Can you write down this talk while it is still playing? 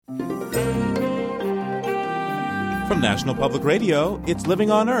From National Public Radio, it's Living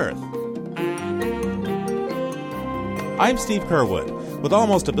on Earth. I'm Steve Curwood. With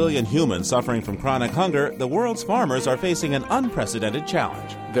almost 1 billion humans suffering from chronic hunger, the world's farmers are facing an unprecedented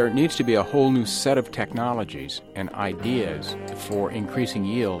challenge. There needs to be a whole new set of technologies and ideas for increasing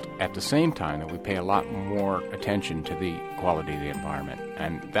yield at the same time that we pay a lot more attention to the quality of the environment.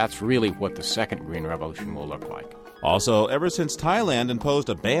 And that's really what the second Green Revolution will look like. Also, ever since Thailand imposed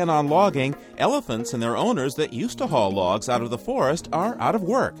a ban on logging, elephants and their owners that used to haul logs out of the forest are out of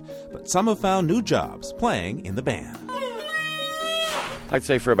work. But some have found new jobs playing in the band. I'd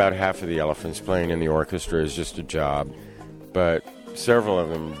say for about half of the elephants, playing in the orchestra is just a job, but several of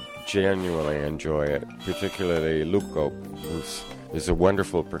them genuinely enjoy it, particularly Lukop, who is a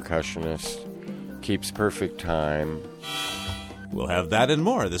wonderful percussionist, keeps perfect time. We'll have that and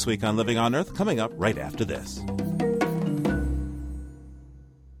more this week on Living on Earth, coming up right after this.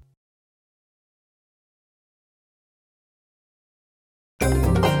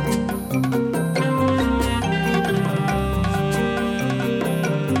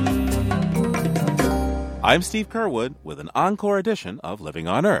 I'm Steve Curwood with an encore edition of Living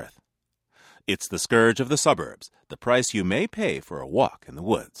on Earth. It's the scourge of the suburbs, the price you may pay for a walk in the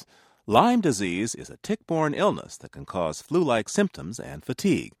woods. Lyme disease is a tick-borne illness that can cause flu-like symptoms and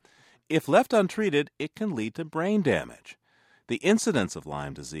fatigue. If left untreated, it can lead to brain damage. The incidence of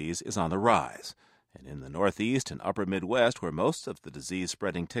Lyme disease is on the rise. And in the Northeast and upper Midwest, where most of the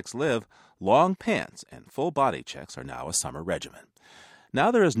disease-spreading ticks live, long pants and full body checks are now a summer regimen. Now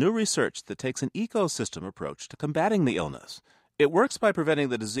there is new research that takes an ecosystem approach to combating the illness. It works by preventing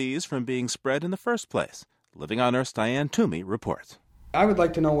the disease from being spread in the first place. Living on Earth's Diane Toomey reports. I would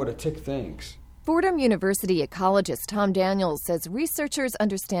like to know what a tick thinks. Fordham University ecologist Tom Daniels says researchers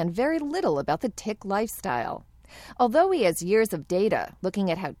understand very little about the tick lifestyle. Although he has years of data looking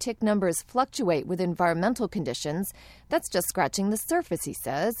at how tick numbers fluctuate with environmental conditions, that's just scratching the surface, he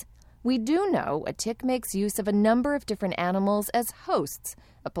says. We do know a tick makes use of a number of different animals as hosts,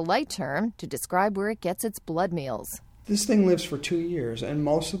 a polite term to describe where it gets its blood meals. This thing lives for 2 years, and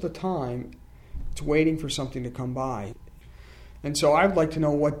most of the time it's waiting for something to come by. And so I'd like to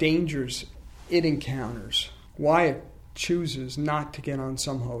know what dangers it encounters, why it chooses not to get on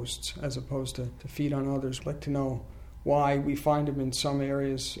some hosts as opposed to feed on others. I'd like to know why we find them in some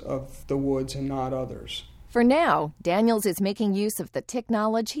areas of the woods and not others. For now, Daniels is making use of the tick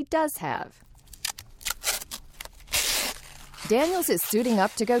knowledge he does have. Daniels is suiting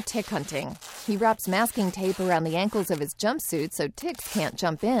up to go tick hunting. He wraps masking tape around the ankles of his jumpsuit so ticks can't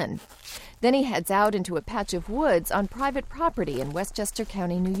jump in. Then he heads out into a patch of woods on private property in Westchester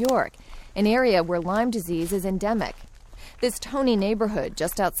County, New York, an area where Lyme disease is endemic. This Tony neighborhood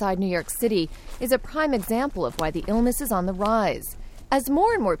just outside New York City is a prime example of why the illness is on the rise. As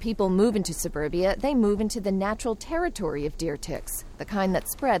more and more people move into suburbia, they move into the natural territory of deer ticks, the kind that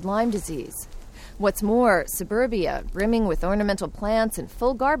spread Lyme disease. What's more, suburbia, brimming with ornamental plants and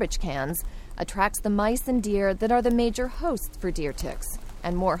full garbage cans, attracts the mice and deer that are the major hosts for deer ticks.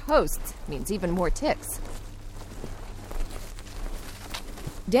 And more hosts means even more ticks.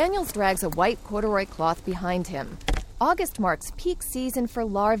 Daniels drags a white corduroy cloth behind him. August marks peak season for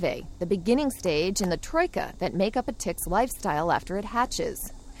larvae, the beginning stage in the troika that make up a tick's lifestyle after it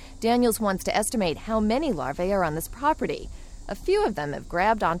hatches. Daniels wants to estimate how many larvae are on this property. A few of them have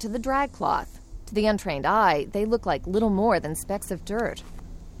grabbed onto the drag cloth. To the untrained eye, they look like little more than specks of dirt.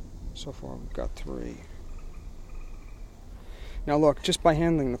 So far we've got 3. Now look, just by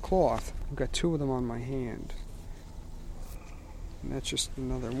handling the cloth, I've got 2 of them on my hand. And that's just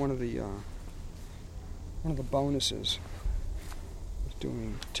another one of the bonuses of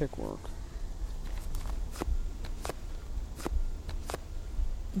doing tick work.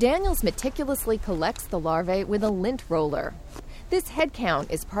 Daniels meticulously collects the larvae with a lint roller. This head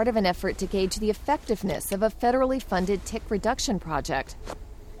count is part of an effort to gauge the effectiveness of a federally funded tick reduction project.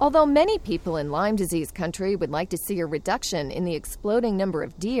 Although many people in Lyme disease country would like to see a reduction in the exploding number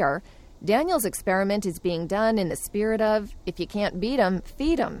of deer, Daniels' experiment is being done in the spirit of, if you can't beat 'em,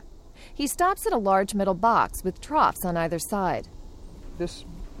 feed 'em. He stops at a large metal box with troughs on either side. This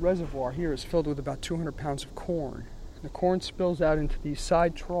reservoir here is filled with about 200 pounds of corn. The corn spills out into these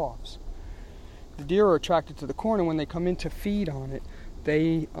side troughs. The deer are attracted to the corn, and when they come in to feed on it,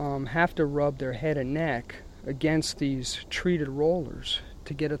 they have to rub their head and neck against these treated rollers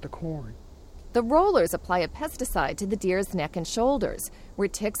to get at the corn. The rollers apply a pesticide to the deer's neck and shoulders, where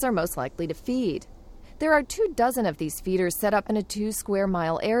ticks are most likely to feed. There are 24 of these feeders set up in a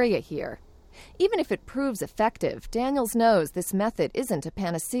 2-square-mile area here. Even if it proves effective, Daniels knows this method isn't a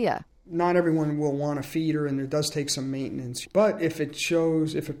panacea. Not everyone will want a feeder, and it does take some maintenance. But if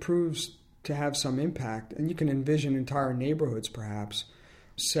it proves to have some impact. And you can envision entire neighborhoods perhaps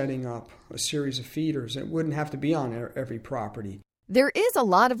setting up a series of feeders. It wouldn't have to be on every property. There is a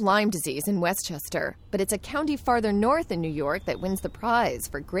lot of Lyme disease in Westchester, but it's a county farther north in New York that wins the prize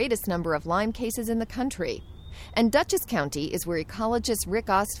for greatest number of Lyme cases in the country. And Dutchess County is where ecologist Rick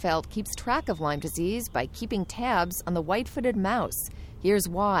Ostfeld keeps track of Lyme disease by keeping tabs on the white-footed mouse. Here's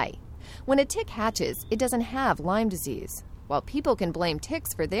why. When a tick hatches, it doesn't have Lyme disease. While people can blame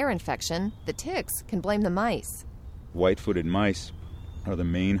ticks for their infection, the ticks can blame the mice. White-footed mice are the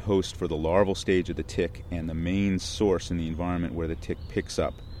main host for the larval stage of the tick and the main source in the environment where the tick picks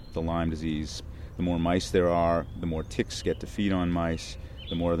up the Lyme disease. The more mice there are, the more ticks get to feed on mice,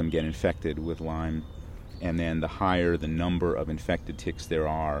 the more of them get infected with Lyme. And then the higher the number of infected ticks there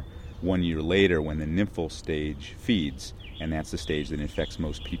are 1 year later when the nymphal stage feeds, and that's the stage that infects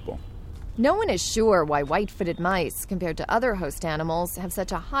most people. No one is sure why white-footed mice, compared to other host animals, have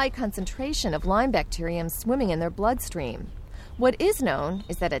such a high concentration of Lyme bacterium swimming in their bloodstream. What is known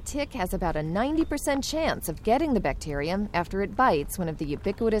is that a tick has about a 90% chance of getting the bacterium after it bites one of the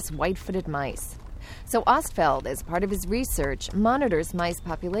ubiquitous white-footed mice. So Ostfeld, as part of his research, monitors mice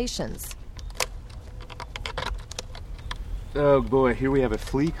populations. Oh boy, here we have a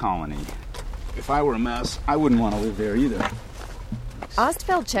flea colony. If I were a mouse, I wouldn't want to live there either.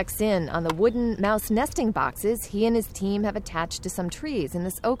 Ostfeld checks in on the wooden mouse nesting boxes he and his team have attached to some trees in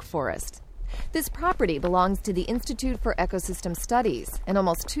this oak forest. This property belongs to the Institute for Ecosystem Studies, an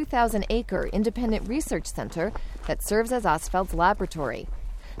almost 2,000-acre independent research center that serves as Ostfeld's laboratory.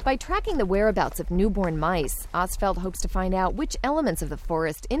 By tracking the whereabouts of newborn mice, Ostfeld hopes to find out which elements of the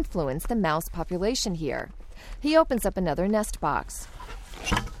forest influence the mouse population here. He opens up another nest box.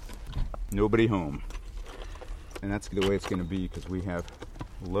 Nobody home. And that's the way it's going to be because we have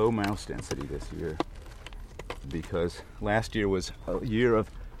low mouse density this year. Because last year was a year of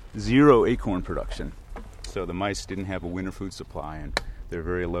zero acorn production. So the mice didn't have a winter food supply and they're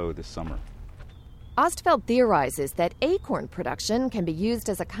very low this summer. Ostfeld theorizes that acorn production can be used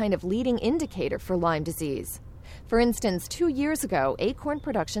as a kind of leading indicator for Lyme disease. For instance, 2 years ago, acorn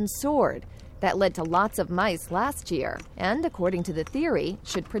production soared. That led to lots of mice last year, and according to the theory,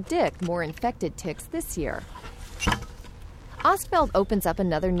 should predict more infected ticks this year. Ostfeld opens up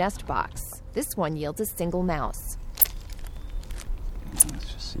another nest box. This one yields a single mouse.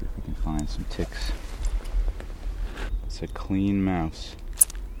 Let's just see if we can find some ticks. It's a clean mouse.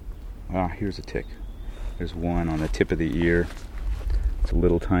 Ah, here's a tick. There's one on the tip of the ear. It's a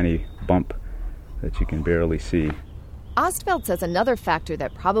little tiny bump that you can barely see. Ostfeld says another factor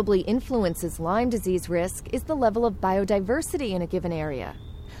that probably influences Lyme disease risk is the level of biodiversity in a given area.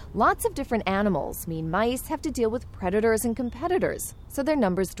 Lots of different animals mean mice have to deal with predators and competitors, so their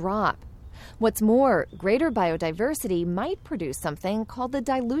numbers drop. What's more, greater biodiversity might produce something called the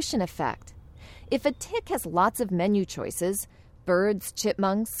dilution effect. If a tick has lots of menu choices, birds,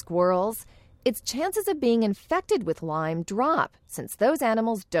 chipmunks, squirrels, its chances of being infected with Lyme drop since those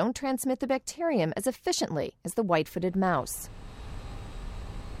animals don't transmit the bacterium as efficiently as the white-footed mouse.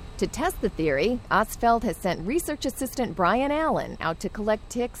 To test the theory, Ostfeld has sent research assistant Brian Allen out to collect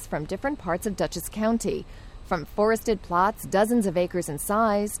ticks from different parts of Dutchess County, from forested plots dozens of acres in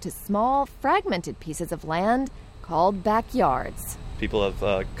size to small, fragmented pieces of land called backyards. People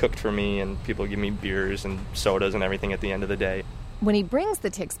have cooked for me, and people give me beers and sodas and everything at the end of the day. When he brings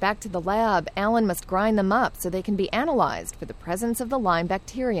the ticks back to the lab, Allen must grind them up so they can be analyzed for the presence of the Lyme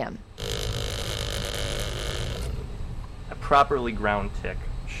bacterium. A properly ground tick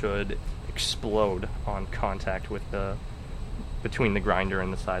should explode on contact with between the grinder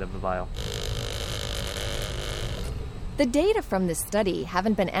and the side of the vial. The data from this study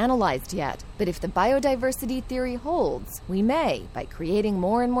haven't been analyzed yet, but if the biodiversity theory holds, we may, by creating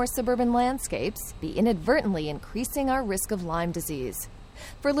more and more suburban landscapes, be inadvertently increasing our risk of Lyme disease.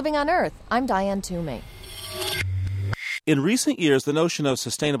 For Living on Earth, I'm Diane Toomey. In recent years, the notion of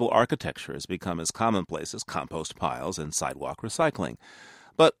sustainable architecture has become as commonplace as compost piles and sidewalk recycling.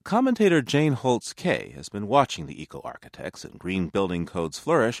 But commentator Jane Holtz-Kay has been watching the eco-architects and green building codes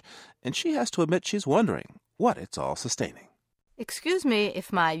flourish, and she has to admit she's wondering what it's all sustaining. Excuse me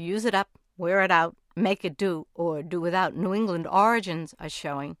if my use it up, wear it out, make it do, or do without New England origins are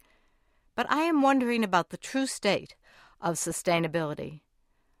showing, but I am wondering about the true state of sustainability.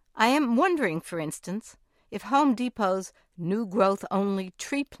 I am wondering, for instance, if Home Depot's new growth-only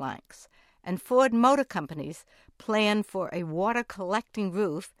tree planks and Ford Motor Company's plan for a water-collecting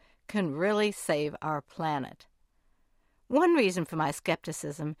roof can really save our planet. One reason for my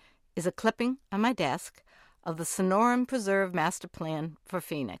skepticism is a clipping on my desk of the Sonoran Preserve Master Plan for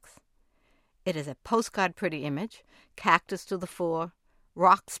Phoenix. It is a postcard pretty image, cactus to the fore,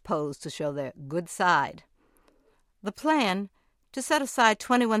 rocks posed to show their good side. The plan, to set aside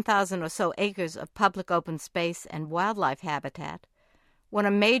 21,000 or so acres of public open space and wildlife habitat, won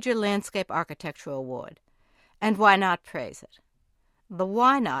a major landscape architecture award. And why not praise it? The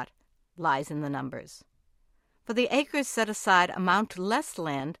why not lies in the numbers. For the acres set aside amount to less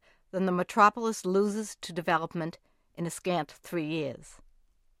land than the metropolis loses to development in a scant 3 years.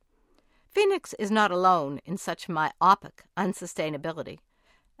 Phoenix is not alone in such myopic unsustainability,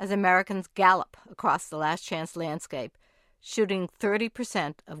 as Americans gallop across the last chance landscape, shooting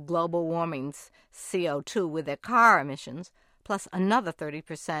 30% of global warming's CO2 with their car emissions, plus another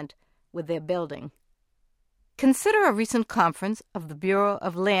 30% with their building. Consider a recent conference of the Bureau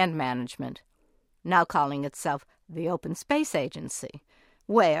of Land Management, now calling itself the Open Space Agency,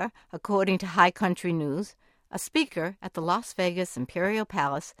 where, according to High Country News, a speaker at the Las Vegas Imperial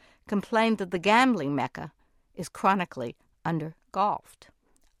Palace complained that the gambling mecca is chronically under-golfed.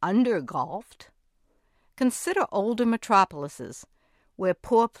 Under-golfed? Consider older metropolises, where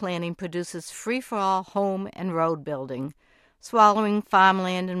poor planning produces free-for-all home and road building, swallowing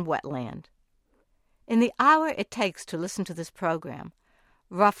farmland and wetland. In the hour it takes to listen to this program,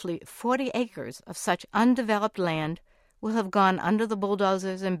 roughly 40 acres of such undeveloped land will have gone under the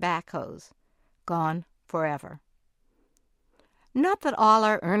bulldozers and backhoes, gone forever. Not that all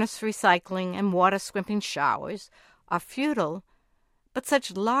our earnest recycling and water-squimping showers are futile, but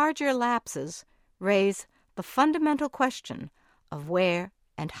such larger lapses raise the fundamental question of where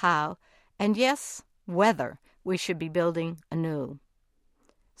and how, and yes, whether we should be building anew.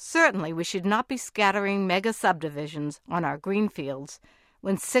 Certainly we should not be scattering mega subdivisions on our green fields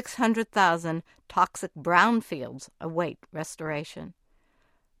when 600,000 toxic brownfields await restoration.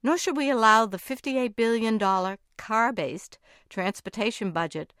 Nor should we allow the $58 billion car-based transportation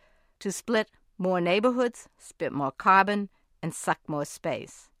budget to split more neighborhoods, spit more carbon, and suck more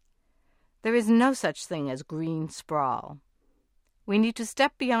space. There is no such thing as green sprawl. We need to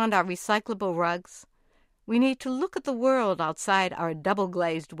step beyond our recyclable rugs. We need to look at the world outside our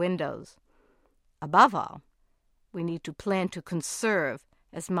double-glazed windows. Above all, we need to plan to conserve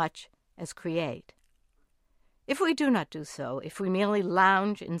as much as create. If we do not do so, if we merely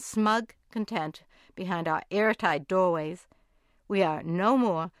lounge in smug content behind our airtight doorways, we are no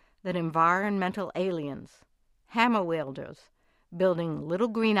more than environmental aliens, hammer-wielders, building little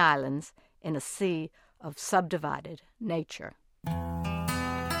green islands in a sea of subdivided nature.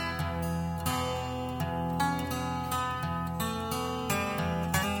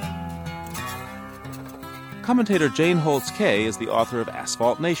 Commentator Jane Holtz Kay is the author of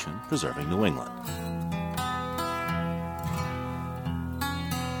Asphalt Nation, Preserving New England.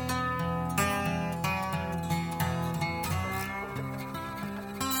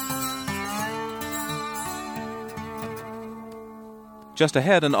 Just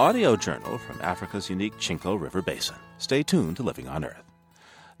ahead, an audio journal from Africa's unique Chinko River Basin. Stay tuned to Living on Earth.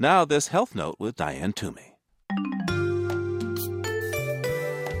 Now, this health note with Diane Toomey.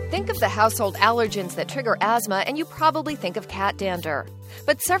 Think of the household allergens that trigger asthma, and you probably think of cat dander.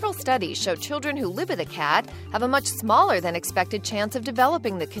 But several studies show children who live with a cat have a much smaller than expected chance of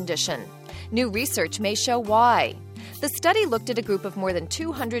developing the condition. New research may show why. The study looked at a group of more than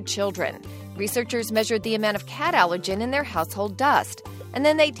 200 children. Researchers measured the amount of cat allergen in their household dust, and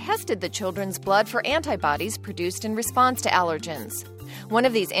then they tested the children's blood for antibodies produced in response to allergens. One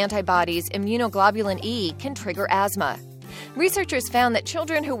of these antibodies, immunoglobulin E, can trigger asthma. Researchers found that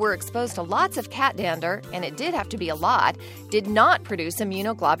children who were exposed to lots of cat dander, and it did have to be a lot, did not produce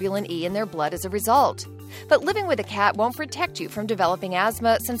immunoglobulin E in their blood as a result. But living with a cat won't protect you from developing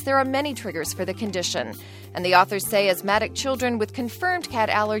asthma since there are many triggers for the condition. And the authors say asthmatic children with confirmed cat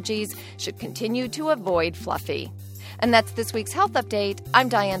allergies should continue to avoid Fluffy. And that's this week's Health Update. I'm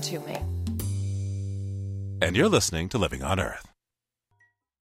Diane Toomey. And you're listening to Living on Earth.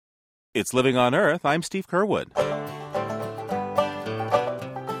 It's Living on Earth. I'm Steve Curwood.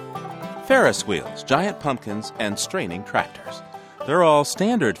 Ferris wheels, giant pumpkins, and straining tractors. They're all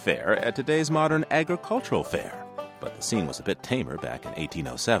standard fare at today's modern agricultural fair. But the scene was a bit tamer back in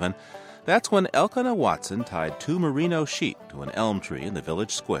 1807. That's when Elkanah Watson tied 2 merino sheep to an elm tree in the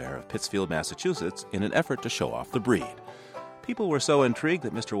village square of Pittsfield, Massachusetts, in an effort to show off the breed. People were so intrigued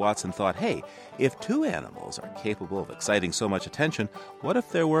that Mr. Watson thought, hey, if 2 animals are capable of exciting so much attention, what if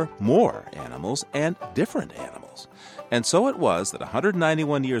there were more animals and different animals? And so it was that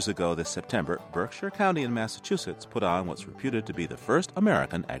 191 years ago this September, Berkshire County in Massachusetts put on what's reputed to be the first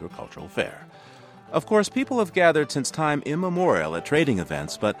American agricultural fair. Of course, people have gathered since time immemorial at trading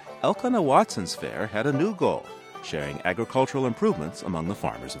events, but Elkanah Watson's fair had a new goal, sharing agricultural improvements among the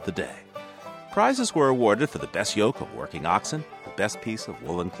farmers of the day. Prizes were awarded for the best yoke of working oxen, the the best piece of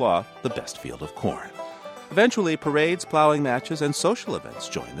woolen cloth, the best field of corn. Eventually, parades, plowing matches, and social events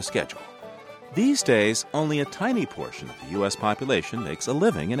join the schedule. These days, only a tiny portion of the U.S. population makes a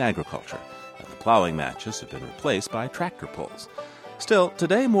living in agriculture, and the plowing matches have been replaced by tractor pulls. Still,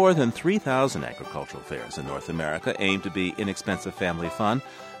 today more than 3,000 agricultural fairs in North America aim to be inexpensive family fun,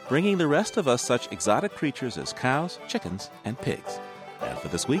 bringing the rest of us such exotic creatures as cows, chickens, and pigs. And for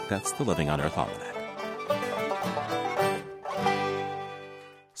this week, that's the Living on Earth Almanac.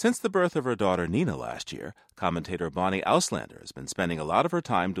 Since the birth of her daughter Nina last year, commentator Bonnie Auslander has been spending a lot of her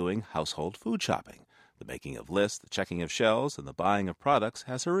time doing household food shopping. The making of lists, the checking of shelves, and the buying of products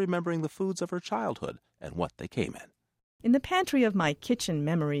has her remembering the foods of her childhood and what they came in. In the pantry of my kitchen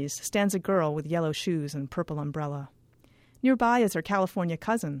memories stands a girl with yellow shoes and purple umbrella. Nearby is her California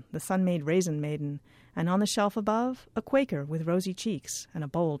cousin, the sun-made raisin maiden, and on the shelf above, a Quaker with rosy cheeks and a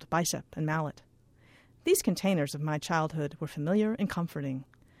bold bicep and mallet. These containers of my childhood were familiar and comforting.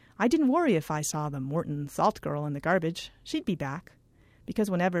 I didn't worry if I saw the Morton salt girl in the garbage. She'd be back, because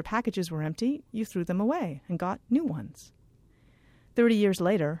whenever packages were empty, you threw them away and got new ones. 30 years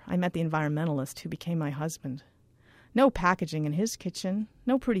later, I met the environmentalist who became my husband. No packaging in his kitchen,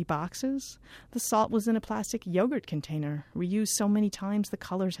 no pretty boxes. The salt was in a plastic yogurt container, reused so many times the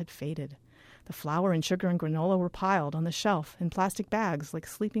colors had faded. The flour and sugar and granola were piled on the shelf in plastic bags like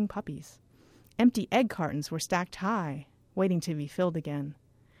sleeping puppies. Empty egg cartons were stacked high, waiting to be filled again.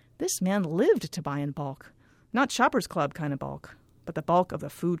 This man lived to buy in bulk. Not Shoppers Club kind of bulk, but the bulk of the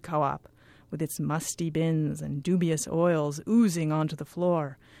food co-op, with its musty bins and dubious oils oozing onto the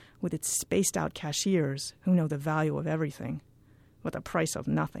floor, with its spaced-out cashiers who know the value of everything, with the price of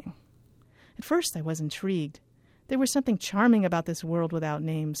nothing. At first I was intrigued. There was something charming about this world without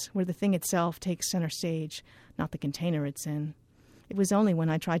names, where the thing itself takes center stage, not the container it's in. It was only when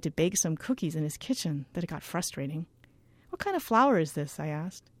I tried to bake some cookies in his kitchen that it got frustrating. "What kind of flour is this?" I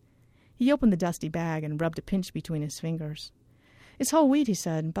asked. He opened the dusty bag and rubbed a pinch between his fingers. "It's whole wheat," he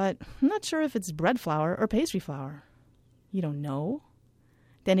said, "but I'm not sure if it's bread flour or pastry flour." "You don't know?"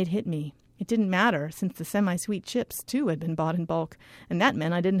 Then it hit me. It didn't matter, since the semi-sweet chips, too, had been bought in bulk, and that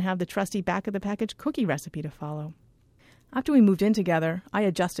meant I didn't have the trusty back-of-the-package cookie recipe to follow. After we moved in together, I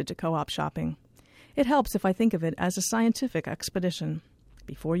adjusted to co-op shopping. It helps if I think of it as a scientific expedition.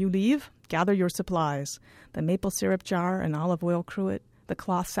 Before you leave, gather your supplies: the maple syrup jar and olive oil cruet, the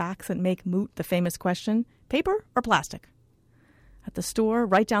cloth sacks that make moot the famous question, paper or plastic? At the store,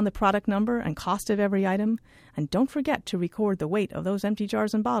 write down the product number and cost of every item, and don't forget to record the weight of those empty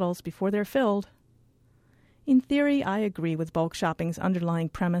jars and bottles before they're filled. In theory, I agree with bulk shopping's underlying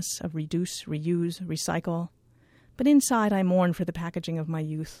premise of reduce, reuse, recycle. But inside, I mourn for the packaging of my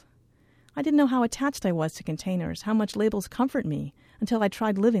youth. I didn't know how attached I was to containers, how much labels comfort me, until I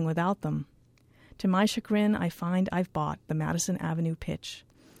tried living without them. To my chagrin, I find I've bought the Madison Avenue pitch.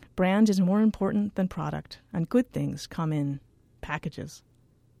 Brand is more important than product, and good things come in packages.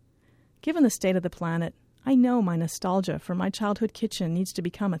 Given the state of the planet, I know my nostalgia for my childhood kitchen needs to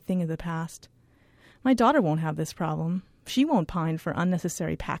become a thing of the past. My daughter won't have this problem. She won't pine for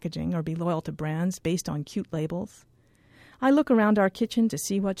unnecessary packaging or be loyal to brands based on cute labels. I look around our kitchen to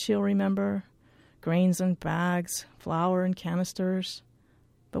see what she'll remember. Grains in bags, flour in canisters.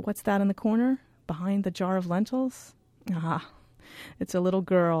 But what's that in the corner, behind the jar of lentils? Ah, it's a little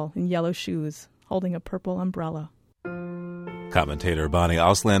girl in yellow shoes holding a purple umbrella. Commentator Bonnie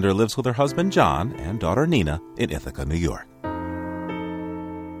Auslander lives with her husband John and daughter Nina in Ithaca, New York.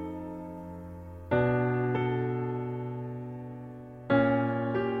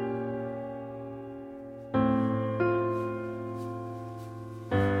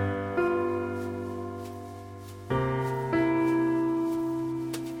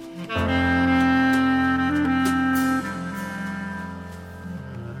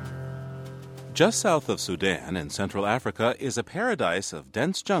 Just south of Sudan in Central Africa is a paradise of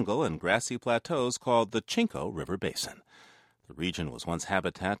dense jungle and grassy plateaus called the Chinko River Basin. The region was once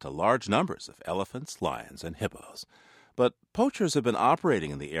habitat to large numbers of elephants, lions, and hippos. But poachers have been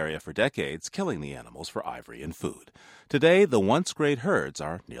operating in the area for decades, killing the animals for ivory and food. Today, the once great herds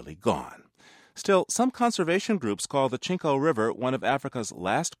are nearly gone. Still, some conservation groups call the Chinko River one of Africa's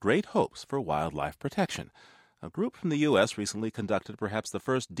last great hopes for wildlife protection. A group from the U.S. recently conducted perhaps the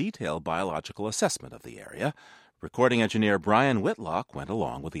first detailed biological assessment of the area. Recording engineer Brian Whitlock went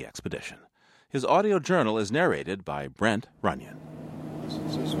along with the expedition. His audio journal is narrated by Brent Runyon.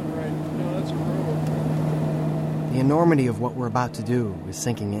 This one right? No, that's a road. The enormity of what we're about to do is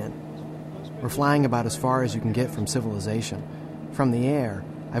sinking in. We're flying about as far as you can get from civilization. From the air,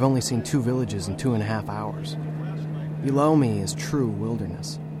 I've only seen 2 villages in 2.5 hours. Below me is true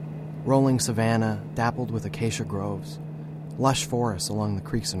wilderness. Rolling savanna, dappled with acacia groves. lush forests along the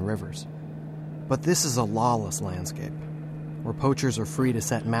creeks and rivers. But this is a lawless landscape, where poachers are free to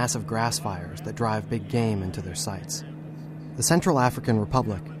set massive grass fires that drive big game into their sights. The Central African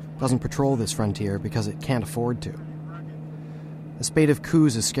Republic doesn't patrol this frontier because it can't afford to. A spate of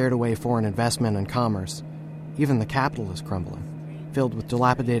coups has scared away foreign investment and commerce. Even the capital is crumbling, filled with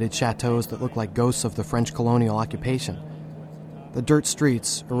dilapidated chateaux that look like ghosts of the French colonial occupation. The dirt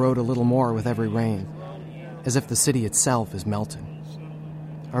streets erode a little more with every rain, as if the city itself is melting.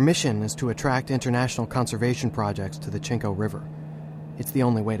 Our mission is to attract international conservation projects to the Chinko River. It's the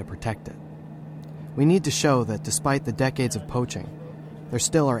only way to protect it. We need to show that despite the decades of poaching, there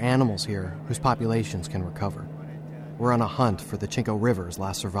still are animals here whose populations can recover. We're on a hunt for the Chinko River's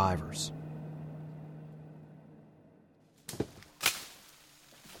last survivors.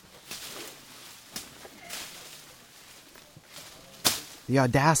 The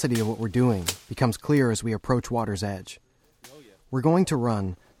audacity of what we're doing becomes clear as we approach water's edge. We're going to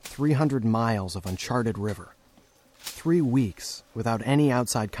run 300 miles of uncharted river. 3 weeks without any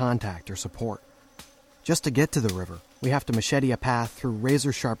outside contact or support. Just to get to the river, we have to machete a path through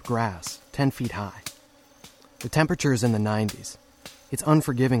razor-sharp grass, 10 feet high. The temperature is in the 90s. It's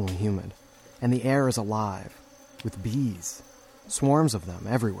unforgivingly humid, and the air is alive, with bees, swarms of them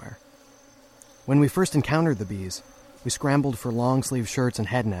everywhere. When we first encountered the bees, we scrambled for long-sleeve shirts and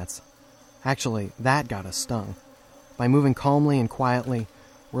head nets. Actually, that got us stung. By moving calmly and quietly,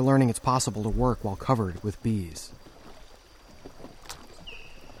 we're learning it's possible to work while covered with bees.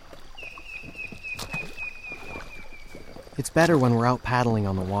 It's better when we're out paddling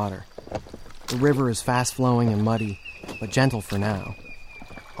on the water. The river is fast-flowing and muddy, but gentle for now.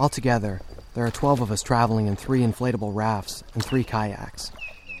 Altogether, there are 12 of us traveling in 3 inflatable rafts and 3 kayaks.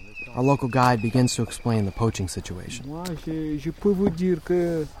 Our local guide begins to explain the poaching situation. Moi, je peux vous dire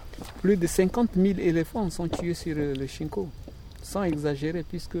que plus de 50 000 éléphants sont tués sur le Chinko, sans exagérer,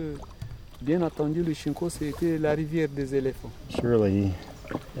 puisque, bien entendu, le Chinko, c'était la rivière des éléphants. Surely,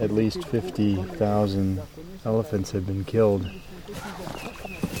 at least 50,000 elephants have been killed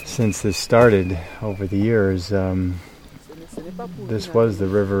since this started over the years. This was the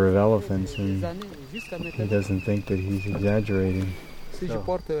river of elephants, and he doesn't think that he's exaggerating.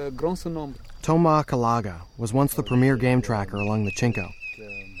 Toma Kalaga was once the premier game tracker along the Chinko.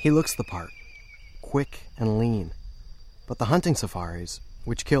 He looks the part, quick and lean. But the hunting safaris,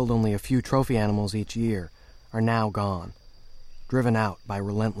 which killed only a few trophy animals each year, are now gone, driven out by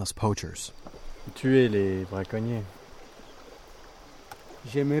relentless poachers. Tuer les braconniers.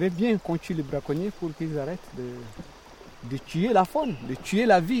 J'aimerais bien qu'on tue les braconniers pour qu'ils arrêtent de tuer la faune, de tuer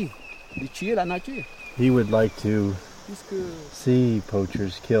la vie, de tuer la nature. He would like to see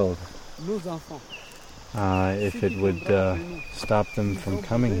poachers killed if it would stop them from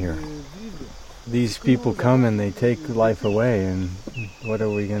coming here. These people come and they take life away, and what are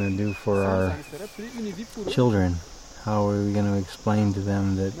we going to do for our children? How are we going to explain to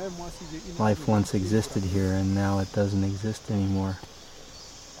them that life once existed here and now it doesn't exist anymore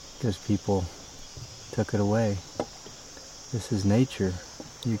because people took it away? This is nature.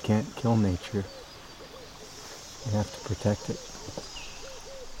 You can't kill nature. You have to protect it.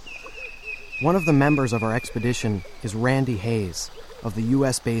 One of the members of our expedition is Randy Hayes of the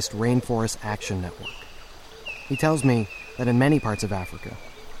U.S.-based Rainforest Action Network. He tells me that in many parts of Africa,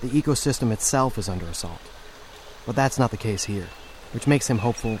 the ecosystem itself is under assault. But that's not the case here, which makes him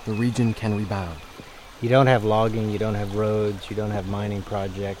hopeful the region can rebound. You don't have logging, you don't have roads, you don't have mining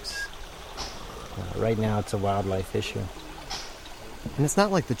projects. Right now it's a wildlife issue. And it's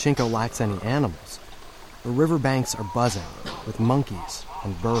not like the Chinko lacks any animals. The riverbanks are buzzing with monkeys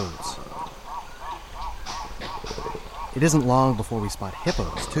and birds. It isn't long before we spot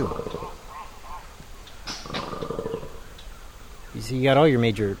hippos, too. You see, you got all your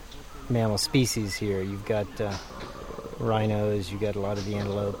major mammal species here. You've got rhinos, you've got a lot of the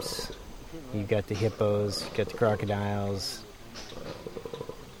antelopes, you've got the hippos, you've got the crocodiles.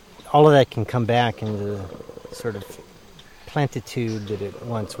 All of that can come back into the sort of plentitude that it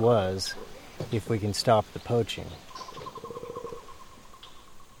once was if we can stop the poaching.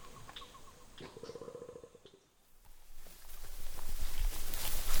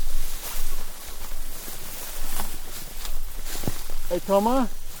 Hey, Toma,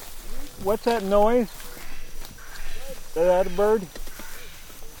 what's that noise? Is that a bird?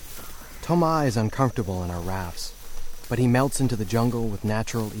 Toma is uncomfortable in our rafts, but he melts into the jungle with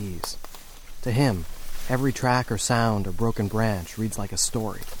natural ease. To him, every track or sound or broken branch reads like a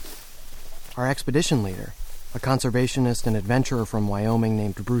story. Our expedition leader, a conservationist and adventurer from Wyoming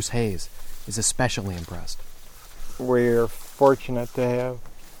named Bruce Hayes, is especially impressed. We're fortunate to have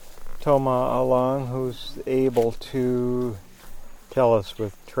Toma along, who's able to tell us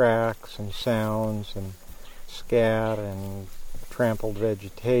with tracks and sounds and scat and trampled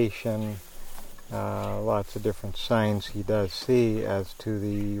vegetation, lots of different signs he does see as to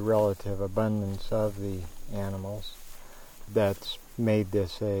the relative abundance of the animals. That's made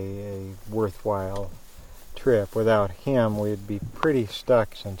this a worthwhile trip. Without him, we'd be pretty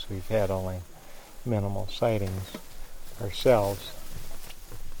stuck since we've had only minimal sightings ourselves.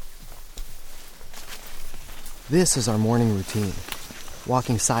 This is our morning routine,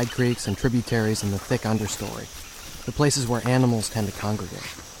 walking side creeks and tributaries in the thick understory, the places where animals tend to congregate.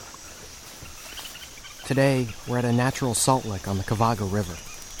 Today, we're at a natural salt lick on the Cavago River.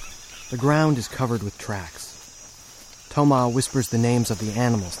 The ground is covered with tracks. Toma whispers the names of the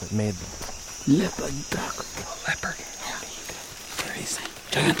animals that made them. Leopard, duck, leopard,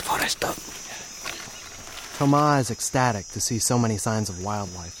 giant forest dog. Toma is ecstatic to see so many signs of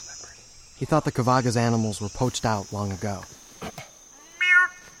wildlife. He thought the Cavaga's animals were poached out long ago.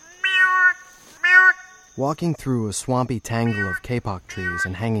 Walking through a swampy tangle of kapok trees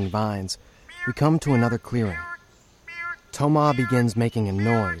and hanging vines, we come to another clearing. Toma begins making a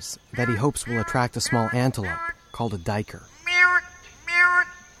noise that he hopes will attract a small antelope called a diker.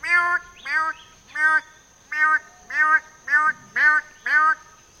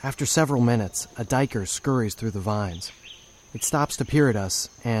 After several minutes, a diker scurries through the vines. It stops to peer at us,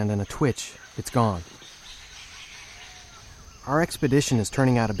 and in a twitch, it's gone. Our expedition is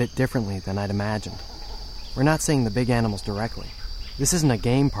turning out a bit differently than I'd imagined. We're not seeing the big animals directly. This isn't a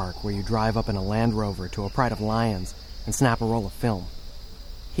game park where you drive up in a Land Rover to a pride of lions and snap a roll of film.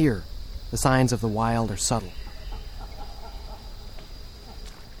 Here, the signs of the wild are subtle.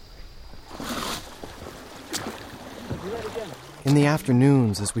 In the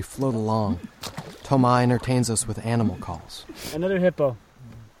afternoons, as we float along, Toma entertains us with animal calls. Another hippo.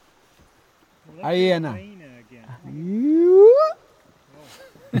 Hyena.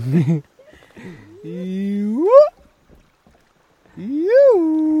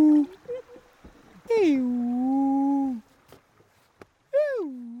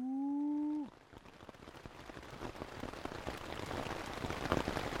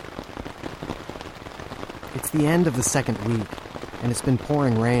 It's the end of the second week, and it's been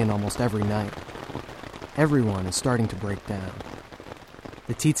pouring rain almost every night. Everyone is starting to break down.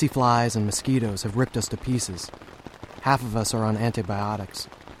 The tsetse flies and mosquitoes have ripped us to pieces. Half of us are on antibiotics.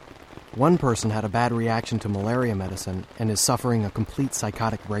 One person had a bad reaction to malaria medicine and is suffering a complete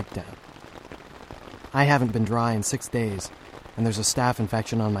psychotic breakdown. I haven't been dry in 6 days, and there's a staph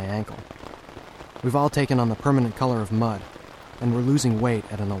infection on my ankle. We've all taken on the permanent color of mud, and we're losing weight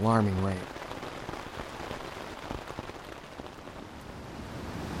at an alarming rate.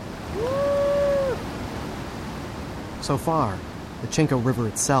 So far, the Chinko River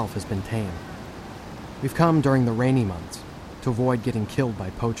itself has been tame. We've come during the rainy months to avoid getting killed by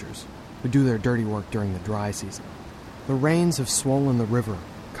poachers who do their dirty work during the dry season. The rains have swollen the river,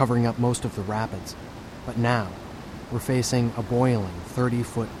 covering up most of the rapids, but now we're facing a boiling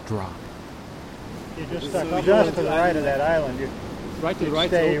 30-foot drop. You just stuck just to the right of that island. You Right to the right.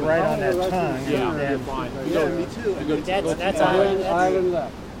 stay right on that tongue. Yeah, fine. Yeah, me too. That's island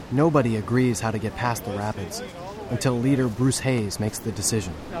left. Nobody agrees how to get past the rapids until leader Bruce Hayes makes the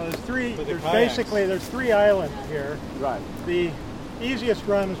decision. Now there's three islands here. Right. The easiest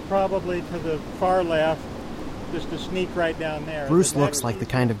run is probably to the far left, just to sneak right down there. Bruce looks like the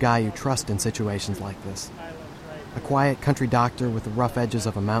kind of guy you trust in situations like this. A quiet country doctor with the rough edges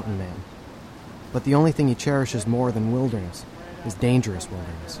of a mountain man. But the only thing he cherishes more than wilderness is dangerous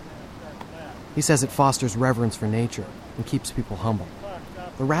wilderness. He says it fosters reverence for nature and keeps people humble.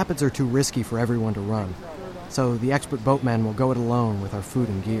 The rapids are too risky for everyone to run, so the expert boatman will go it alone with our food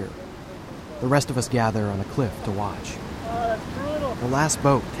and gear. The rest of us gather on a cliff to watch. The last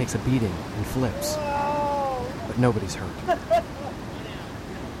boat takes a beating and flips, but nobody's hurt.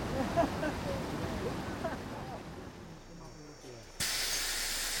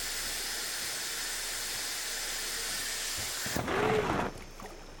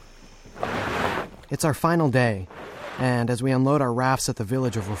 It's our final day, and as we unload our rafts at the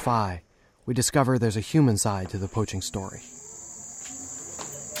village of Rufai, we discover there's a human side to the poaching story.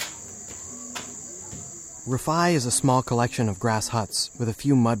 Rufai is a small collection of grass huts with a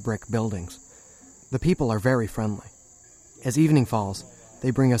few mud brick buildings. The people are very friendly. As evening falls,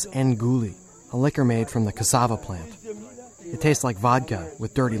 they bring us nguli, a liquor made from the cassava plant. It tastes like vodka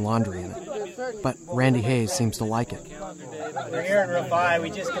with dirty laundry in it, but Randy Hayes seems to like it. We're here in Rufai. We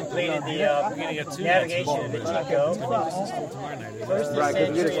just completed the navigation of the Chinko. First the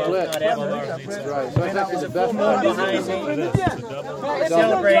century of not ever. There's a full moon behind me.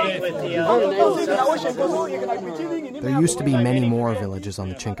 Celebrating with the There used to be many more villages on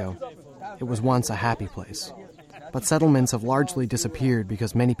the Chinko. It was once a happy place. But settlements have largely disappeared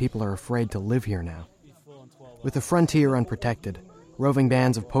because many people are afraid to live here now. With the frontier unprotected, roving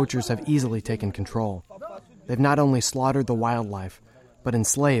bands of poachers have easily taken control. They've not only slaughtered the wildlife, but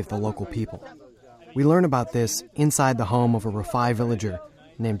enslaved the local people. We learn about this inside the home of a Rafai villager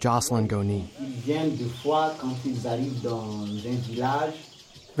named Jocelyn Goni.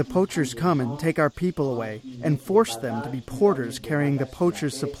 The poachers come and take our people away and force them to be porters carrying the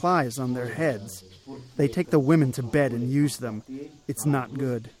poachers' supplies on their heads. They take the women to bed and use them. It's not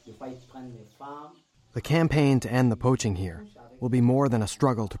good. The campaign to end the poaching here will be more than a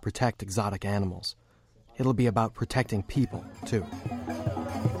struggle to protect exotic animals. It'll be about protecting people, too.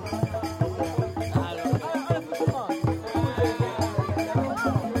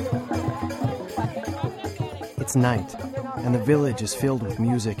 It's night, and the village is filled with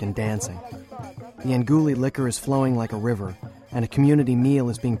music and dancing. The Anguli liquor is flowing like a river, and a community meal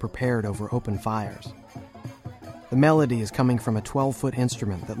is being prepared over open fires. The melody is coming from a 12-foot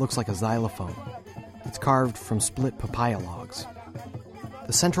instrument that looks like a xylophone. It's carved from split papaya logs.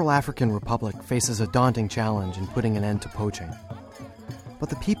 The Central African Republic faces a daunting challenge in putting an end to poaching. But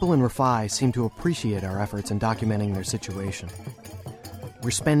the people in Rafai seem to appreciate our efforts in documenting their situation.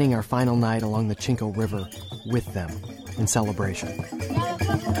 We're spending our final night along the Chinko River with them in celebration.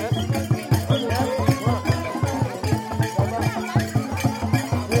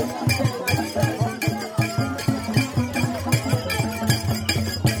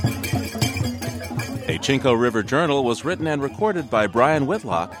 A Chinko River Journal was written and recorded by Brian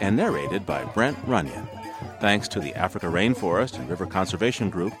Whitlock and narrated by Brent Runyon. Thanks to the Africa Rainforest and River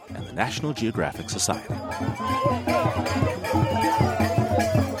Conservation Group and the National Geographic Society.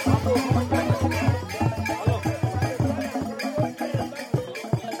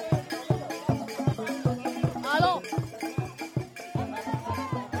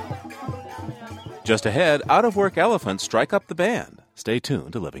 Just ahead, out-of-work elephants strike up the band. Stay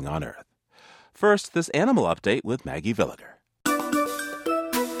tuned to Living on Earth. First, this animal update with Maggie Villiger.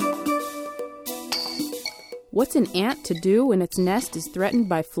 What's an ant to do when its nest is threatened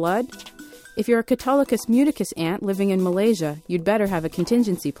by flood? If you're a Catholicus muticus ant living in Malaysia, you'd better have a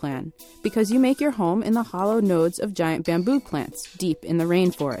contingency plan, because you make your home in the hollow nodes of giant bamboo plants deep in the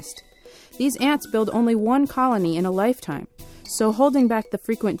rainforest. These ants build only one colony in a lifetime, so holding back the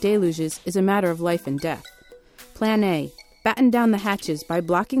frequent deluges is a matter of life and death. Plan A. Batten down the hatches by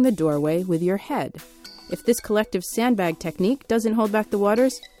blocking the doorway with your head. If this collective sandbag technique doesn't hold back the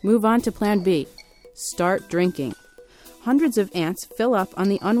waters, move on to Plan B. Start drinking. Hundreds of ants fill up on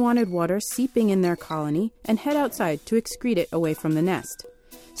the unwanted water seeping in their colony and head outside to excrete it away from the nest.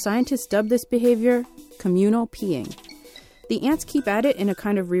 Scientists dub this behavior communal peeing. The ants keep at it in a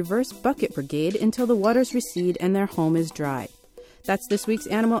kind of reverse bucket brigade until the waters recede and their home is dry. That's this week's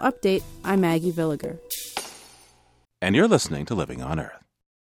Animal Update. I'm Maggie Villiger. And you're listening to Living on Earth.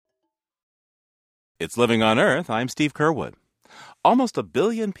 It's Living on Earth. I'm Steve Curwood. Almost 1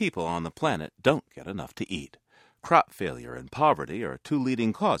 billion people on the planet don't get enough to eat. Crop failure and poverty are 2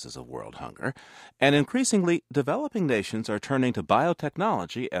 leading causes of world hunger, and increasingly, developing nations are turning to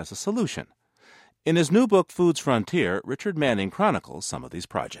biotechnology as a solution. In his new book, Food's Frontier, Richard Manning chronicles some of these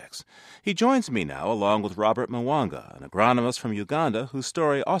projects. He joins me now along with Robert Mwanga, an agronomist from Uganda whose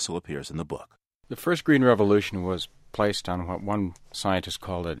story also appears in the book. The first Green Revolution was placed on what one scientist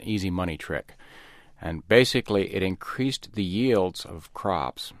called an easy money trick. And basically, it increased the yields of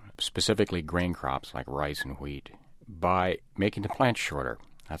crops, specifically grain crops like rice and wheat, by making the plant shorter.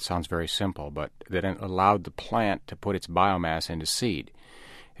 That sounds very simple, but that allowed the plant to put its biomass into seed.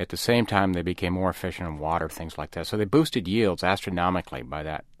 At the same time, they became more efficient in water, things like that. So they boosted yields astronomically by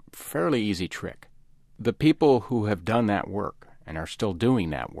that fairly easy trick. The people who have done that work and are still doing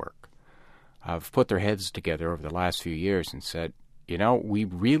that work have put their heads together over the last few years and said, you know, we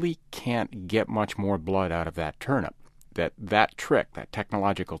really can't get much more blood out of that turnip. That trick, that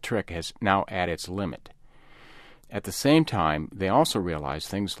technological trick, has now at its limit. At the same time, they also realize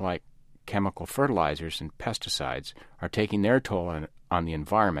things like chemical fertilizers and pesticides are taking their toll on the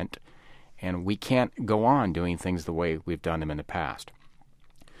environment, and we can't go on doing things the way we've done them in the past.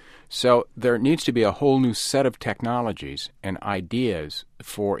 So there needs to be a whole new set of technologies and ideas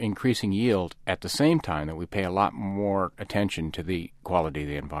for increasing yield at the same time that we pay a lot more attention to the quality of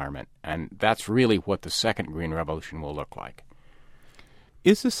the environment. And that's really what the second Green Revolution will look like.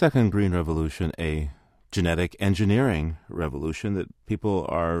 Is the second Green Revolution a genetic engineering revolution that people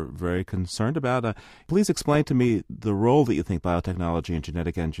are very concerned about? Please explain to me the role that you think biotechnology and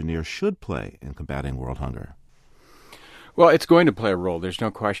genetic engineers should play in combating world hunger. Well, it's going to play a role. There's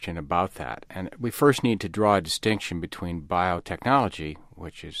no question about that. And we first need to draw a distinction between biotechnology,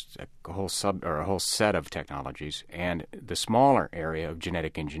 which is a whole set of technologies, and the smaller area of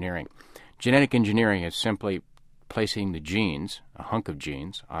genetic engineering. Genetic engineering is simply placing the genes, a hunk of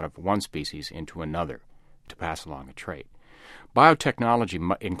genes, out of one species into another to pass along a trait.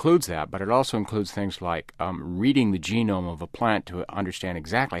 Biotechnology includes that, but it also includes things like reading the genome of a plant to understand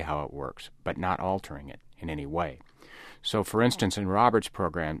exactly how it works, but not altering it in any way. So, for instance, in Robert's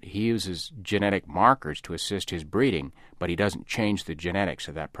program, he uses genetic markers to assist his breeding, but he doesn't change the genetics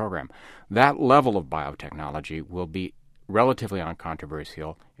of that program. That level of biotechnology will be relatively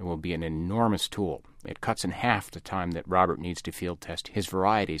uncontroversial. It will be an enormous tool. It cuts in half the time that Robert needs to field test his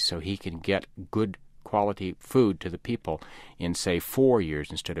varieties so he can get good quality food to the people in, say, 4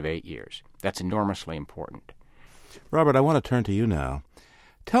 years instead of 8 years. That's enormously important. Robert, I want to turn to you now.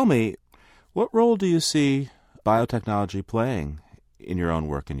 Tell me, what role do you see biotechnology playing in your own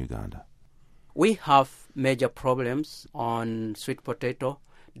work in Uganda? We have major problems on sweet potato,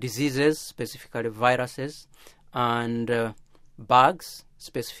 diseases, specifically viruses, and bugs,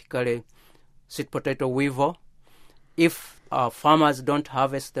 specifically sweet potato weevil. If farmers don't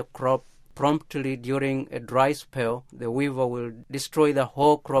harvest the crop promptly during a dry spell, the weevil will destroy the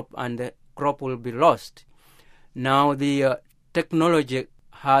whole crop and the crop will be lost. Now the technology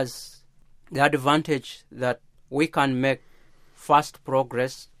has the advantage that we can make fast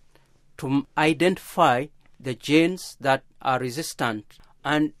progress to identify the genes that are resistant.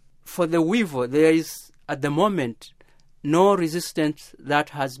 And for the weevil, there is at the moment no resistance that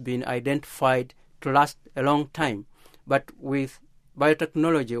has been identified to last a long time. But with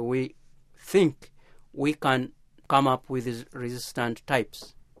biotechnology, we think we can come up with these resistant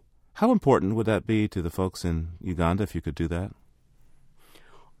types. How important would that be to the folks in Uganda if you could do that?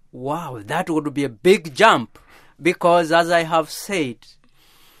 Wow, that would be a big jump. Because, as I have said,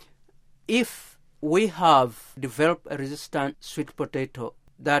 if we have developed a resistant sweet potato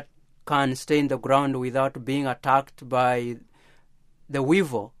that can stay in the ground without being attacked by the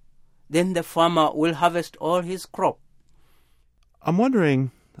weevil, then the farmer will harvest all his crop. I'm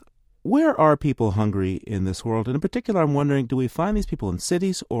wondering, where are people hungry in this world? And in particular, I'm wondering, do we find these people in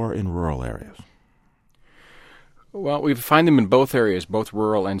cities or in rural areas? Well, we find them in both areas, both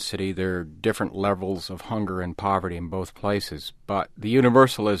rural and city. There are different levels of hunger and poverty in both places. But the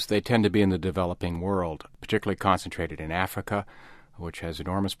universal is they tend to be in the developing world, particularly concentrated in Africa, which has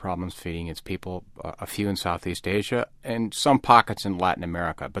enormous problems feeding its people, a few in Southeast Asia, and some pockets in Latin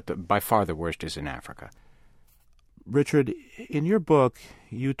America. But by far the worst is in Africa. Richard, in your book,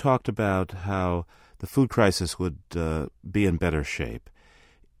 you talked about how the food crisis would be in better shape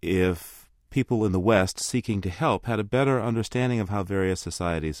if people in the West seeking to help had a better understanding of how various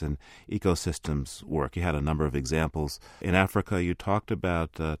societies and ecosystems work. You had a number of examples. In Africa, you talked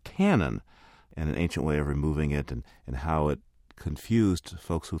about tannin and an ancient way of removing it and how it confused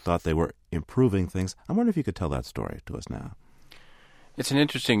folks who thought they were improving things. I wonder if you could tell that story to us now. It's an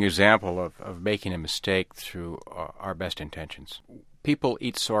interesting example of making a mistake through our best intentions. People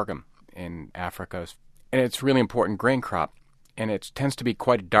eat sorghum in Africa, and it's a really important grain crop. And it tends to be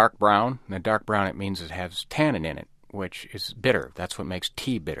quite a dark brown. And the dark brown, it means it has tannin in it, which is bitter. That's what makes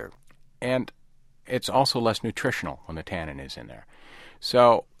tea bitter. And it's also less nutritional when the tannin is in there.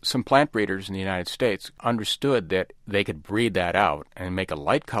 So some plant breeders in the United States understood that they could breed that out and make a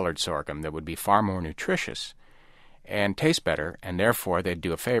light-colored sorghum that would be far more nutritious and taste better, and therefore they'd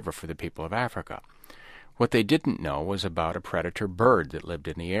do a favor for the people of Africa. What they didn't know was about a predator bird that lived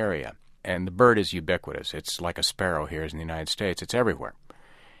in the area. And the bird is ubiquitous. It's like a sparrow here in the United States. It's everywhere.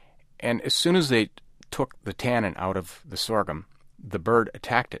 And as soon as they took the tannin out of the sorghum, the bird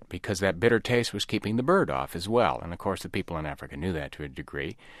attacked it because that bitter taste was keeping the bird off as well. And, of course, the people in Africa knew that to a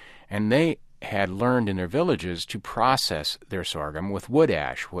degree. And they had learned in their villages to process their sorghum with wood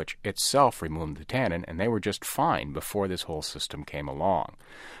ash, which itself removed the tannin, and they were just fine before this whole system came along.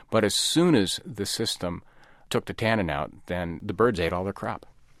 But as soon as the system took the tannin out, then the birds ate all their crop.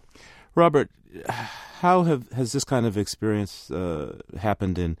 Robert, how has this kind of experience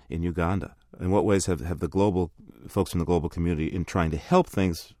happened in Uganda? In what ways have the global folks from the global community, in trying to help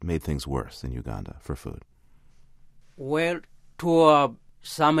things, made things worse in Uganda for food? Well, to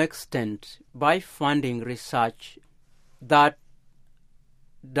some extent, by funding research that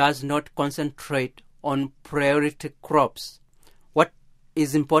does not concentrate on priority crops, what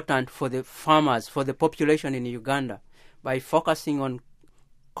is important for the farmers, for the population in Uganda, by focusing on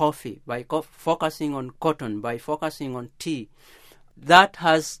coffee, by focusing on cotton, by focusing on tea, that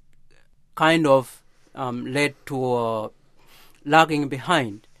has kind of led to lagging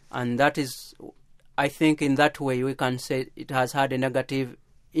behind. And that is, I think in that way we can say it has had a negative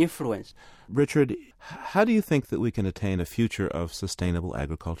influence. Richard, how do you think that we can attain a future of sustainable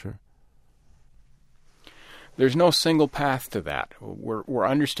agriculture? There's no single path to that. We're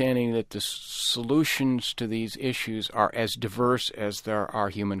understanding that the solutions to these issues are as diverse as there are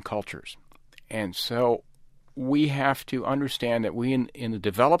human cultures. And so we have to understand that we in the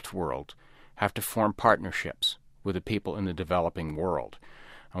developed world have to form partnerships with the people in the developing world.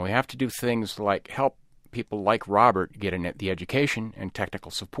 And we have to do things like help people like Robert get the education and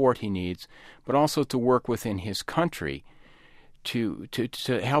technical support he needs, but also to work within his country to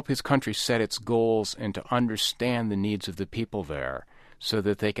help his country set its goals and to understand the needs of the people there so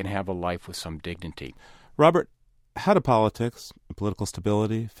that they can have a life with some dignity. Robert, how do politics and political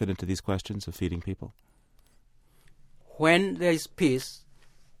stability fit into these questions of feeding people? When there is peace,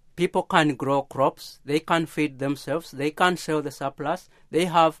 people can grow crops, they can feed themselves, they can sell the surplus, they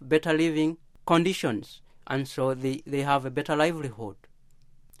have better living conditions, and so they have a better livelihood.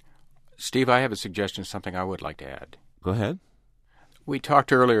 Steve, I have a suggestion, something I would like to add. Go ahead. We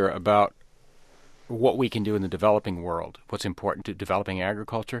talked earlier about what we can do in the developing world, what's important to developing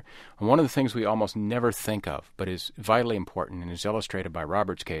agriculture. And one of the things we almost never think of, but is vitally important and is illustrated by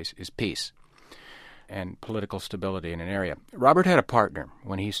Robert's case, is peace and political stability in an area. Robert had a partner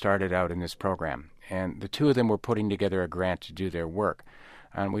when he started out in this program, and the two of them were putting together a grant to do their work.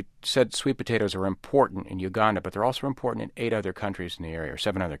 And we said sweet potatoes are important in Uganda, but they're also important in 8 other countries in the area, or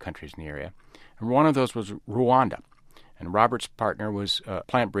 7 other countries in the area. And one of those was Rwanda. And Robert's partner was a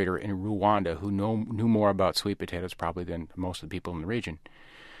plant breeder in Rwanda who knew more about sweet potatoes probably than most of the people in the region.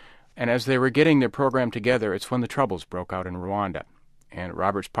 And as they were getting their program together, it's when the troubles broke out in Rwanda. And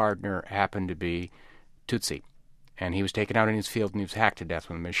Robert's partner happened to be Tutsi. And he was taken out in his field and he was hacked to death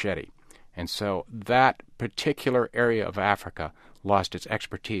with a machete. And so that particular area of Africa lost its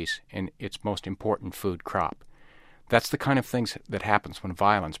expertise in its most important food crop. That's the kind of things that happens when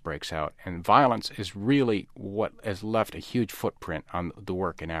violence breaks out. And violence is really what has left a huge footprint on the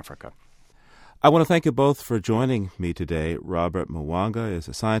work in Africa. I want to thank you both for joining me today. Robert Mwanga is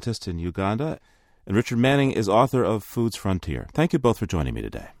a scientist in Uganda, and Richard Manning is author of Food's Frontier. Thank you both for joining me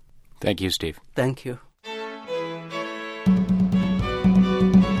today. Thank you, Steve. Thank you.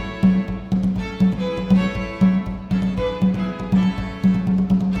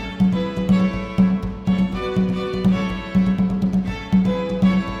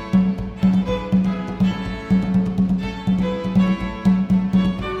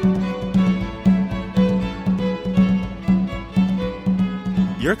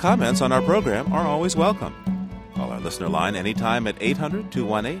 Your comments on our program are always welcome. Call our listener line anytime at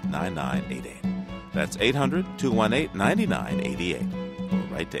 800-218-9988. That's 800-218-9988. Or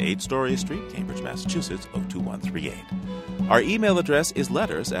write to 8 Story Street, Cambridge, Massachusetts, 02138. Our email address is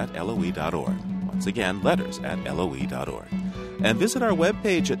letters@loe.org. Once again, letters@loe.org. And visit our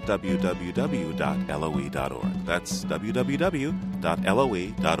webpage at www.loe.org. That's www.loe.org.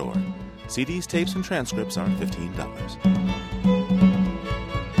 CDs, tapes, and transcripts are $15.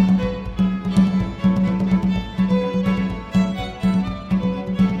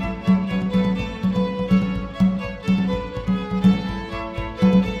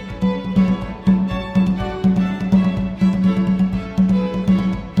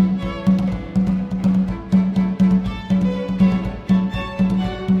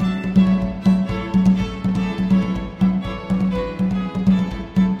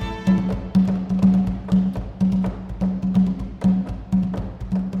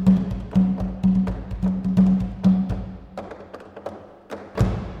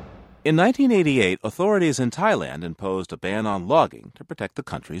 In 1988, authorities in Thailand imposed a ban on logging to protect the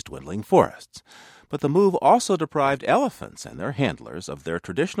country's dwindling forests. But the move also deprived elephants and their handlers of their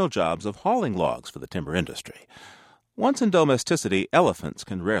traditional jobs of hauling logs for the timber industry. Once in domesticity, elephants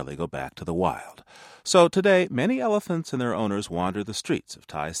can rarely go back to the wild. So today, many elephants and their owners wander the streets of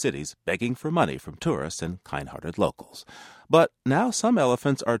Thai cities begging for money from tourists and kind-hearted locals. But now some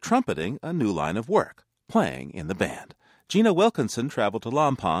elephants are trumpeting a new line of work, playing in the band. Gina Wilkinson traveled to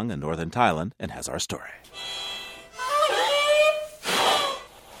Lampang in northern Thailand and has our story.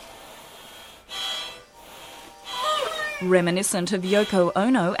 Reminiscent of Yoko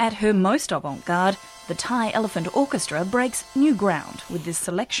Ono at her most avant-garde, the Thai Elephant Orchestra breaks new ground with this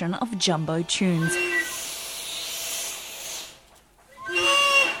selection of jumbo tunes.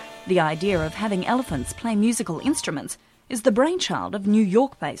 The idea of having elephants play musical instruments is the brainchild of New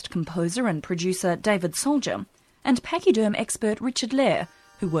York-based composer and producer David Soldier and pachyderm expert Richard Lair,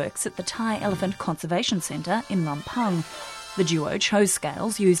 who works at the Thai Elephant Conservation Centre in Lampang. The duo chose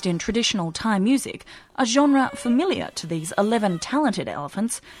scales used in traditional Thai music, a genre familiar to these 11 talented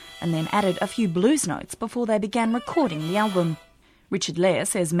elephants, and then added a few blues notes before they began recording the album. Richard Lair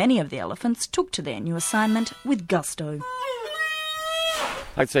says many of the elephants took to their new assignment with gusto.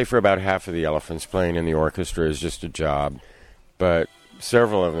 I'd say for about half of the elephants, playing in the orchestra is just a job, but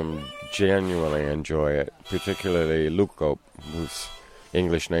several of them genuinely enjoy it, particularly Lukop, whose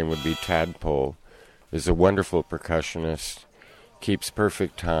English name would be Tadpole, is a wonderful percussionist, keeps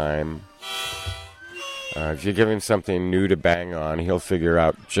perfect time. If you give him something new to bang on, he'll figure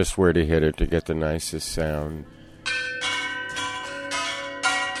out just where to hit it to get the nicest sound.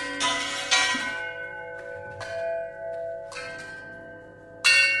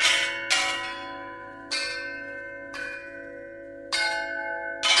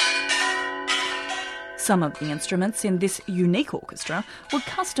 Some of the instruments in this unique orchestra were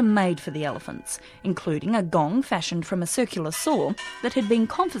custom-made for the elephants, including a gong fashioned from a circular saw that had been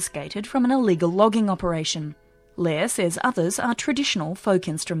confiscated from an illegal logging operation. Lair says others are traditional folk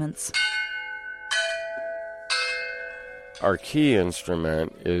instruments. Our key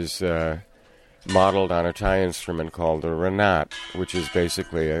instrument is modeled on a Thai instrument called the Ranat, which is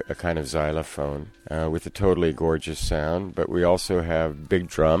basically a kind of xylophone with a totally gorgeous sound, but we also have big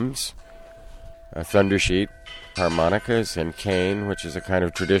drums, a thundersheet, harmonicas, and cane, which is a kind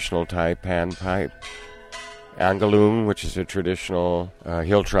of traditional Thai pan pipe, angalung, which is a traditional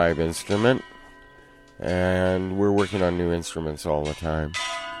hill tribe instrument, and we're working on new instruments all the time.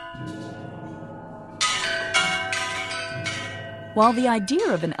 While the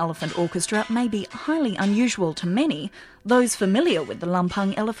idea of an elephant orchestra may be highly unusual to many, those familiar with the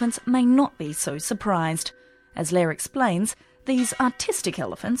Lampang elephants may not be so surprised. As Lair explains, these artistic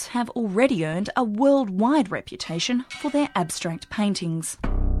elephants have already earned a worldwide reputation for their abstract paintings.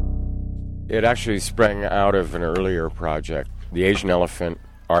 It actually sprang out of an earlier project, the Asian Elephant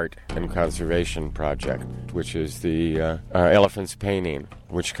Art and Conservation Project, which is the elephants painting,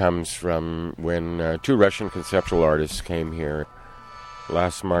 which comes from when two Russian conceptual artists came here.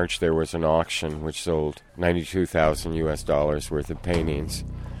 Last March there was an auction which sold $92,000 worth of paintings.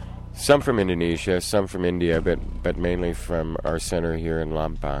 Some from Indonesia, some from India, but mainly from our center here in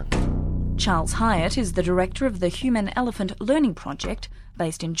Lampang. Charles Hyatt is the director of the Human Elephant Learning Project,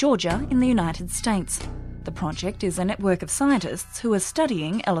 based in Georgia in the United States. The project is a network of scientists who are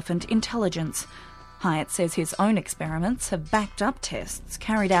studying elephant intelligence. Hyatt says his own experiments have backed up tests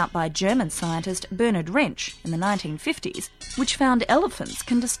carried out by German scientist Bernhard Rensch in the 1950s, which found elephants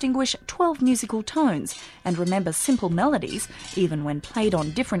can distinguish 12 musical tones and remember simple melodies even when played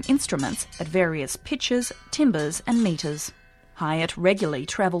on different instruments at various pitches, timbres and meters. Hyatt regularly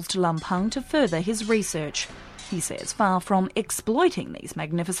travels to Lampang to further his research. He says far from exploiting these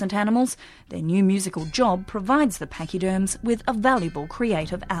magnificent animals, their new musical job provides the pachyderms with a valuable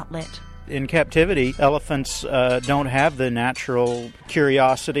creative outlet. In captivity, elephants don't have the natural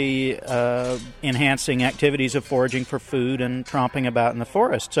curiosity enhancing activities of foraging for food and tromping about in the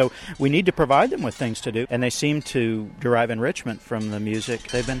forest. So we need to provide them with things to do, and they seem to derive enrichment from the music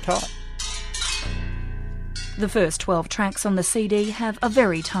they've been taught. The first 12 tracks on the CD have a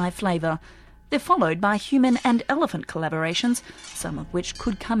very Thai flavour. They're followed by human and elephant collaborations, some of which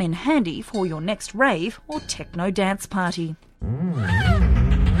could come in handy for your next rave or techno dance party.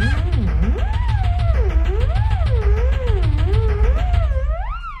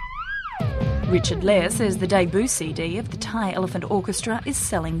 Richard Lair says the debut CD of the Thai Elephant Orchestra is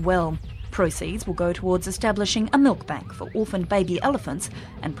selling well. Proceeds will go towards establishing a milk bank for orphaned baby elephants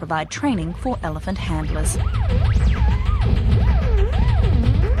and provide training for elephant handlers.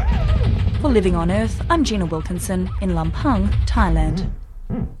 For Living on Earth, I'm Gina Wilkinson in Lampang, Thailand.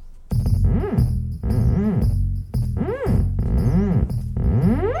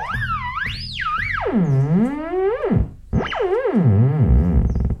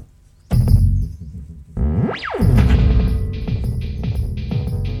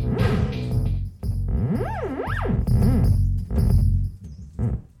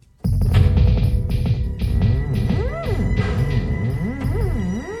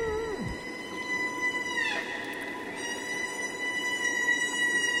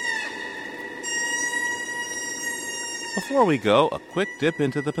 Before we go, a quick dip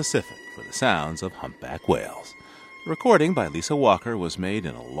into the Pacific for the sounds of humpback whales. The recording by Lisa Walker was made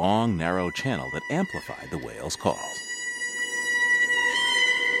in a long, narrow channel that amplified the whales' calls.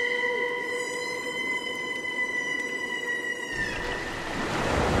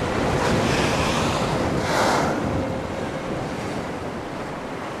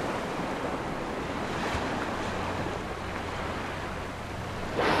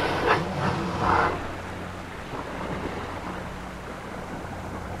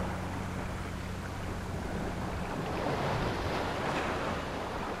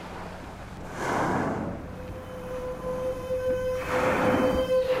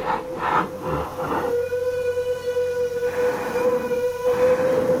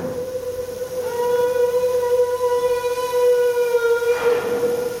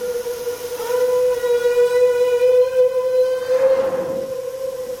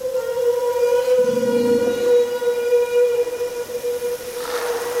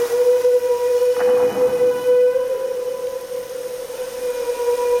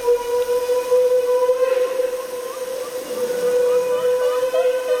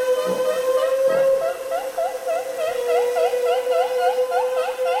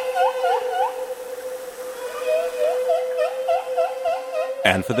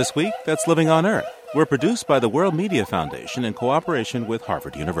 And for this week, that's Living on Earth. We're produced by the World Media Foundation in cooperation with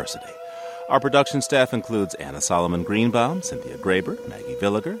Harvard University. Our production staff includes Anna Solomon Greenbaum, Cynthia Graber, Maggie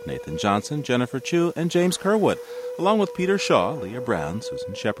Villiger, Nathan Johnson, Jennifer Chu, and James Kerwood, along with Peter Shaw, Leah Brown,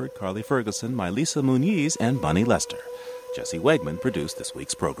 Susan Shepard, Carly Ferguson, Mylisa Muniz, and Bunny Lester. Jesse Wegman produced this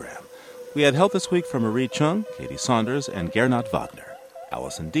week's program. We had help this week from Marie Chung, Katie Saunders, and Gernot Wagner.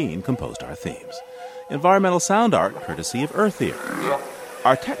 Allison Dean composed our themes. Environmental sound art courtesy of Earth Ear.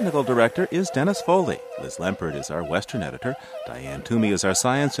 Our technical director is Dennis Foley. Liz Lempert is our Western editor. Diane Toomey is our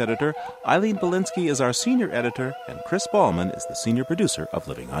science editor. Eileen Belinsky is our senior editor. And Chris Ballman is the senior producer of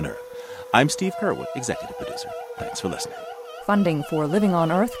Living on Earth. I'm Steve Kerwood, executive producer. Thanks for listening. Funding for Living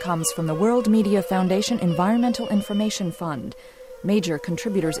on Earth comes from the World Media Foundation Environmental Information Fund. Major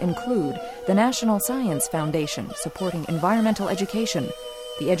contributors include the National Science Foundation, supporting environmental education,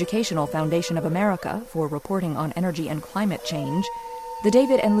 the Educational Foundation of America for reporting on energy and climate change, the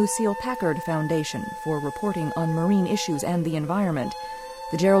David and Lucille Packard Foundation for reporting on marine issues and the environment,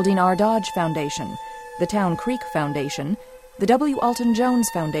 the Geraldine R. Dodge Foundation, the Town Creek Foundation, the W. Alton Jones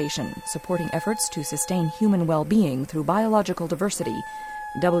Foundation, supporting efforts to sustain human well-being through biological diversity,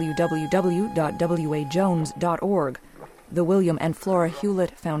 www.wajones.org, the William and Flora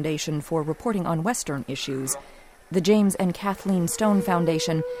Hewlett Foundation for reporting on Western issues, the James and Kathleen Stone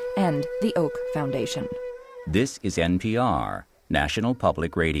Foundation, and the Oak Foundation. This is NPR, National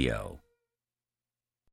Public Radio.